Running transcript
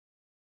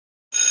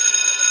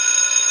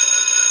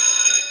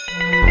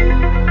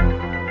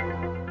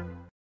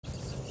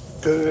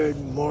Good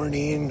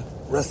morning,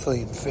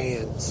 wrestling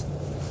fans.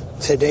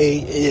 Today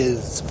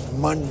is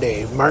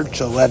Monday, March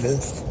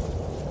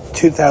 11th,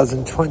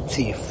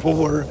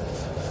 2024.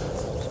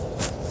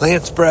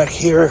 Lance Brack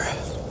here,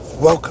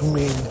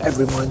 welcoming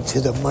everyone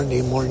to the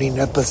Monday morning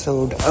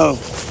episode of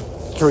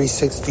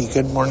 360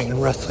 Good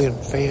Morning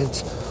Wrestling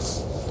Fans.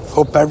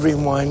 Hope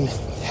everyone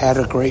had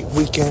a great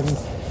weekend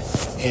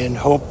and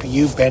hope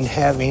you've been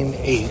having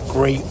a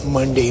great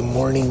Monday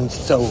morning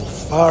so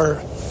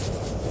far.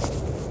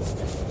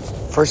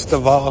 First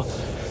of all,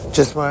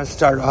 just want to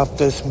start off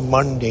this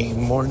Monday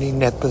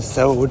morning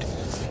episode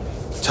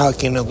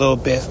talking a little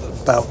bit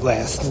about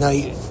last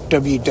night,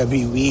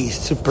 WWE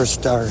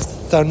Superstar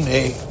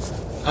Sunday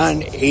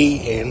on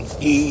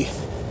A&E.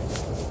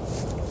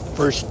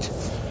 First,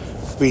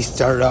 we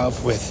start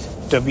off with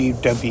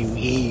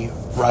WWE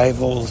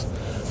Rivals,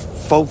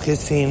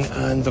 focusing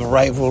on the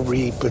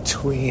rivalry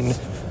between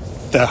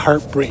the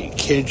Heartbreak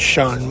Kid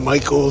Shawn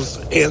Michaels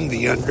and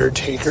The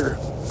Undertaker,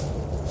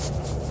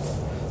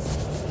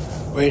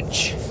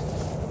 which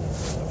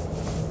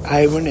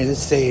I wouldn't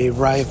say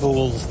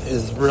Rivals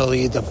is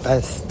really the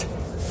best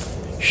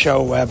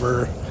show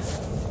ever.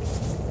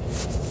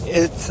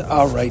 It's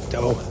alright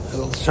though.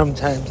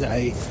 Sometimes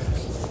I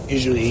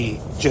usually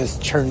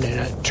just turn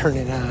it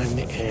on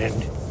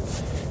and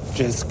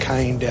just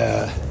kind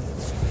of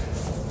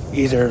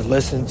either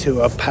listen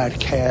to a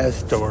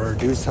podcast or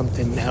do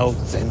something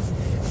else and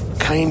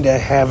kind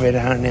of have it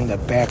on in the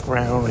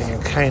background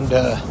and kind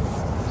of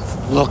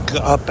look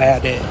up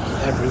at it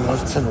every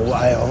once in a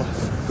while.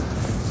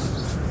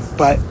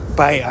 But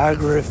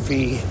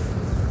biography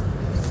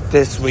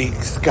this week,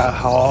 Scott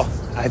Hall,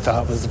 I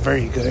thought was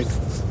very good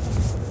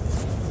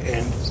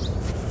and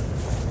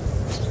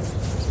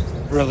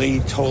really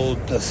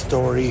told the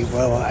story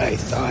well, I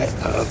thought,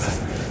 of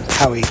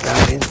how he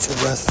got into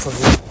wrestling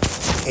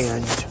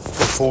and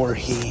before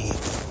he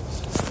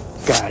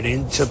got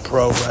into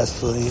pro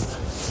wrestling,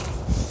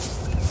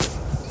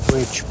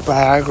 which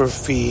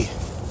biography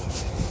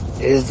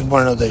is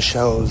one of the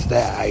shows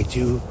that I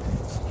do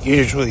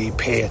usually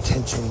pay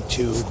attention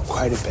to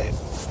quite a bit.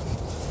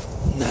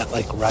 Not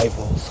like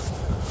Rivals.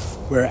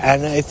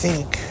 And I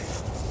think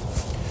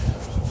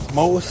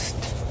most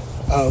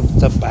of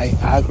the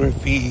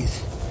biographies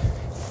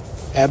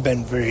have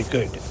been very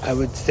good. I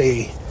would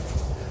say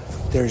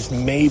there's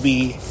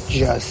maybe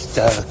just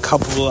a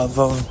couple of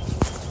them,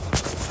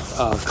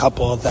 a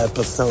couple of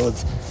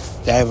episodes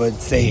that I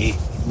would say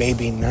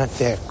maybe not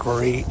that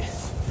great.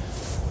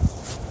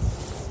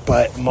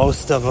 But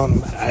most of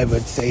them, I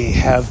would say,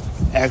 have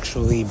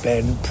actually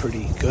been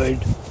pretty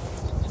good.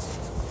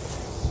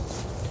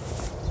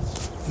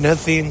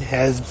 Nothing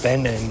has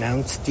been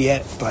announced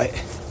yet, but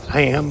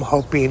I am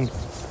hoping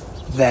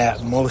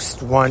that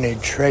Most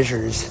Wanted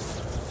Treasures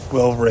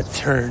will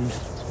return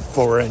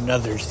for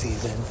another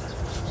season.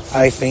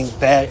 I think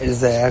that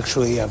is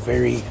actually a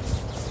very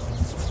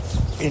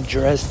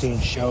interesting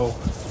show,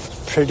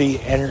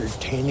 pretty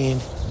entertaining.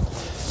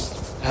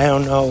 I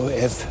don't know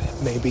if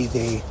maybe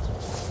they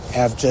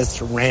have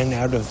just ran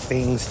out of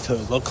things to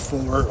look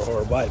for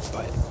or what,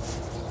 but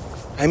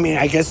I mean,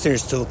 I guess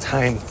there's still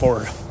time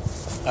for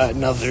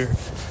another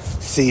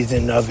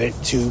season of it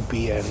to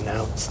be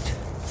announced.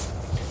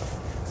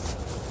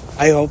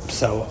 I hope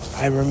so.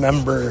 I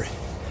remember,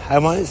 I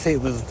want to say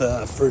it was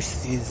the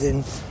first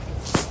season.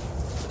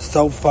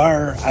 So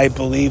far, I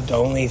believe the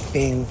only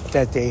thing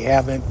that they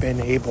haven't been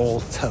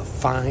able to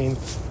find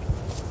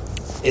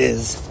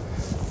is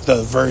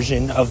the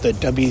version of the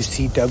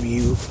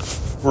WCW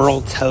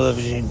World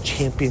Television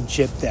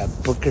Championship that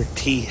Booker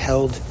T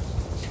held.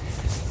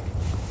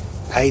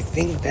 I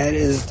think that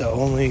is the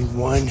only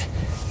one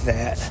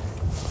that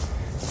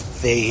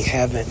they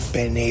haven't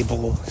been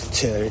able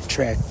to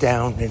track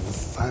down and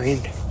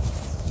find.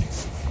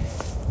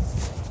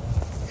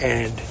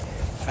 And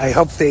I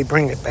hope they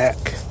bring it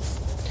back.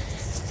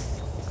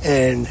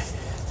 And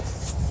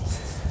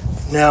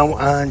now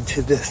on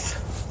to this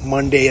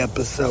Monday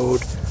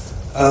episode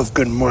of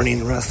Good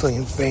Morning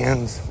Wrestling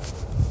Fans.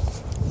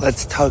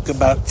 Let's talk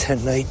about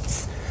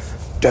tonight's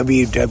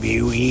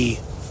WWE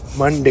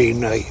Monday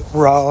Night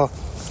Raw,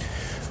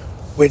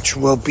 which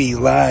will be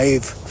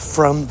live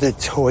from the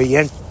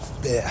Toyota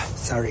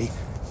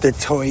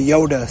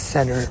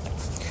Center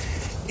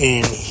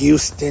in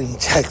Houston,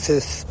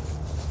 Texas.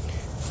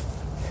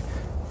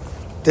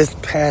 This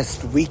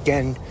past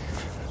weekend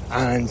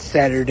on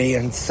Saturday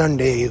and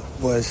Sunday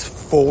was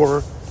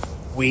 4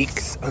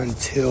 weeks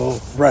until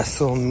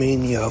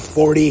WrestleMania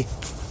 40.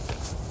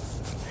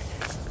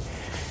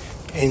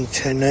 And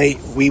tonight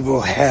we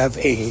will have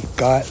a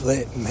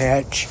gauntlet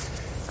match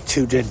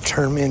to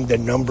determine the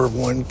number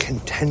one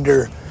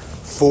contender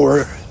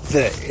for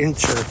the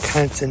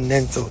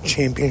Intercontinental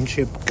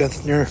Championship,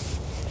 Gunther.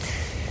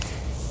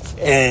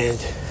 And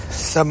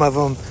some of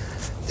them,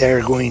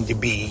 they're going to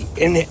be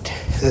in it.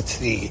 Let's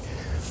see.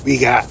 We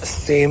got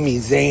Sami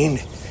Zayn,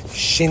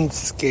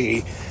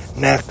 Shinsuke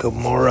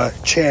Nakamura,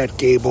 Chad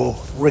Gable,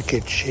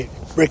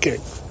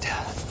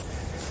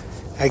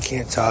 I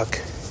can't talk.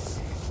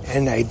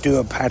 And I do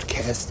a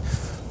podcast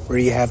where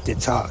you have to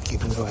talk,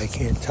 even though I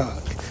can't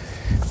talk.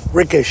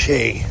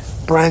 Ricochet,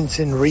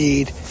 Bronson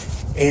Reed,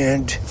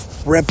 and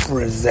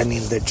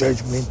representing the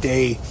Judgment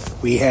Day,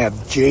 we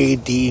have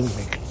J.D.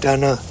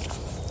 McDonough.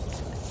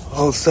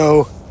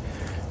 Also,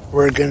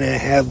 we're going to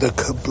have the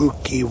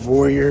Kabuki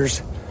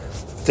Warriors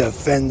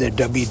defend the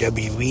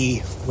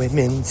WWE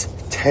Women's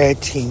Tag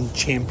Team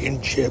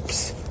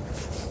Championships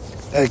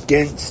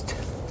against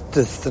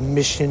the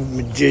Submission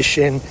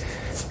Magician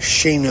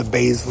Shayna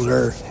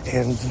Baszler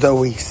and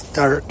Zoe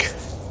Stark.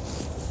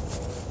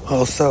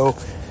 Also,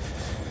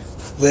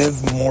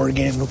 Liv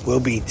Morgan will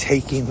be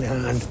taking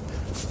on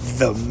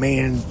the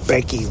Man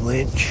Becky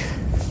Lynch.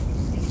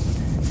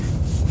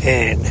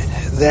 And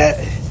that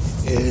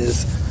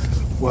is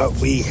what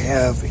we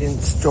have in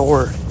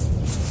store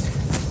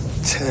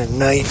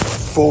tonight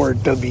for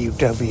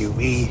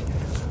WWE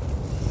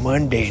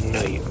Monday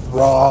Night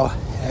Raw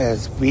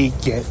as we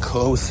get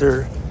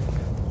closer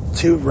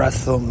to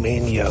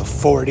WrestleMania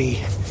 40.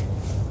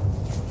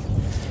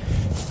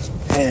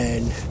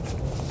 And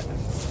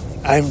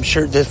I'm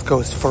sure this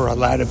goes for a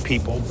lot of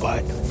people,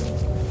 but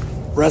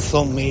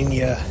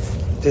WrestleMania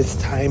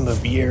this time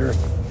of year,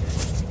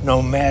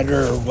 no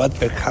matter what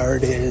the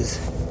card is,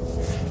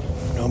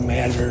 no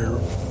matter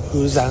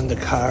who's on the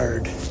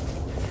card,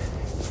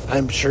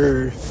 I'm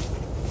sure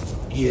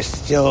you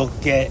still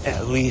get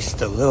at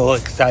least a little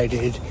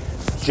excited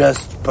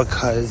just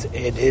because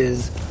it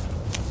is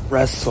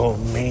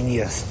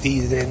WrestleMania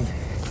season.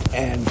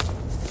 And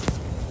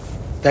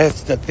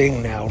that's the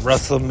thing now.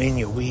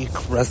 WrestleMania week,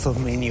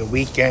 WrestleMania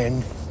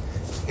weekend,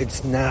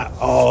 it's not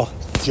all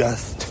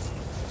just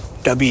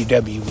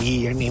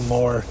WWE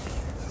anymore.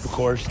 Of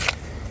course,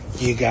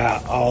 you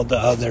got all the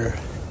other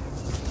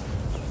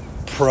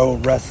pro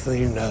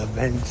wrestling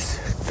events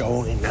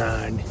going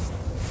on.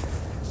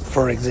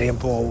 For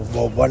example,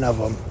 one of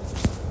them,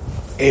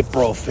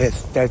 April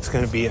 5th, that's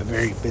going to be a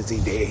very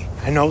busy day.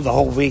 I know the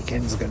whole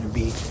weekend's going to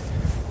be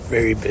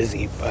very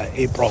busy, but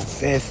April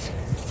 5th,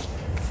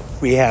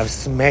 we have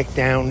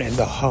SmackDown and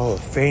the Hall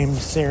of Fame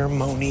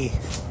ceremony.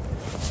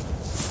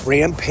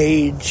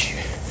 Rampage,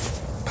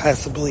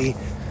 possibly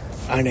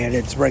on at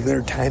its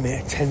regular time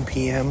at 10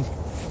 p.m.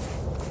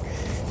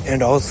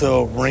 And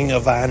also Ring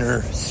of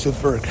Honor,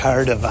 Super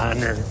Card of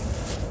Honor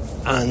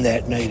on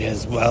that night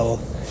as well.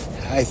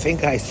 I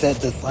think I said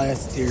this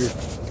last year.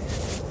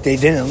 They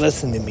didn't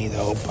listen to me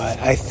though, but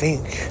I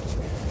think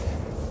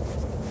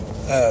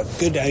a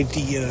good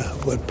idea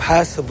would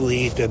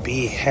possibly to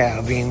be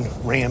having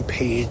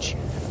Rampage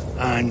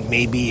on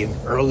maybe an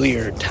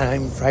earlier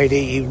time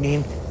Friday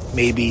evening,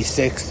 maybe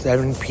 6,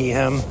 7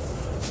 p.m.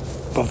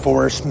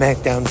 before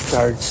SmackDown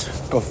starts,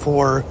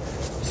 before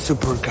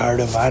Super Card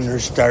of Honor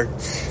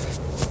starts.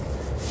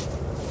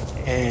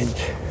 And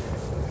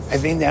I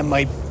think that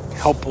might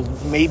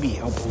maybe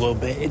help a little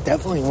bit. It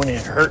definitely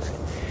wouldn't hurt.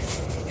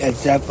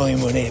 It definitely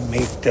wouldn't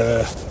make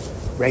the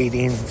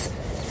ratings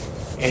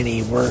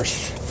any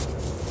worse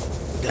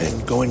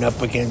than going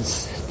up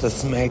against the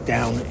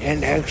SmackDown,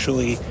 and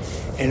actually,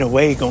 in a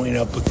way, going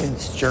up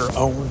against your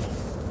own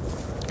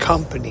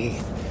company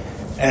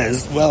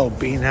as well,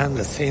 being on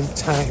the same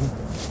time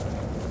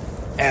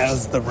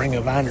as the Ring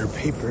of Honor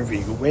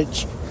pay-per-view,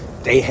 which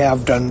they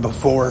have done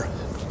before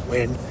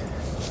when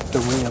the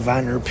Ring of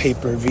Honor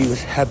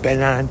pay-per-views have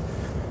been on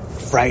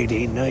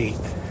Friday night,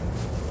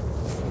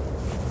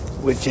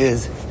 which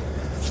is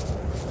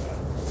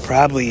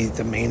probably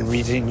the main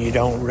reason you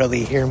don't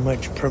really hear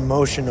much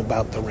promotion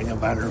about the Ring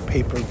of Honor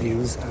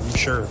pay-per-views. I'm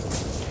sure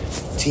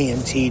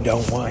TNT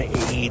don't want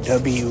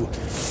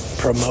AEW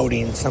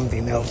promoting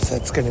something else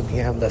that's going to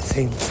be on the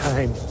same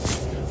time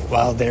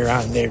while they're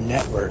on their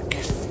network.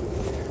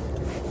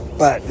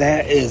 But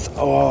that is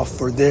all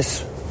for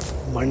this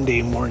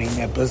Monday morning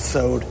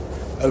episode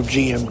of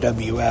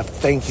GMWF.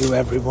 Thank you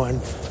everyone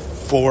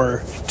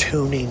for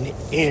tuning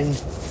in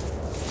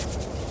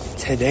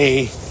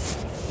today,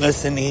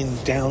 listening,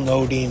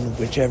 downloading,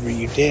 whichever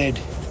you did.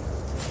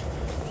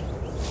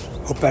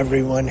 Hope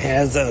everyone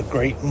has a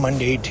great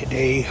Monday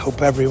today.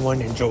 Hope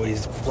everyone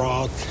enjoys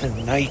Raw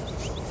tonight.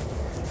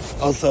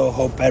 Also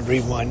hope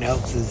everyone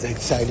else is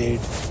excited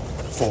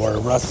for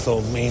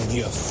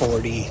WrestleMania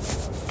 40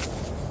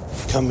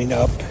 coming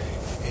up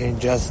in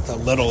just a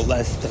little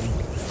less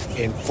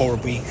than in 4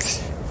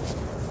 weeks.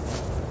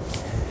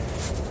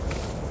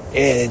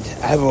 And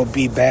I will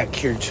be back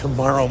here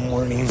tomorrow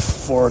morning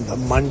for the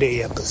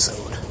Monday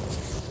episode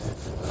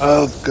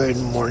of Good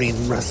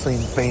Morning Wrestling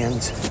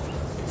fans.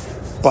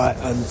 But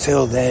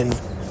until then,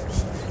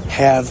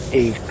 have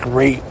a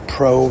great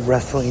pro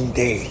wrestling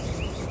day.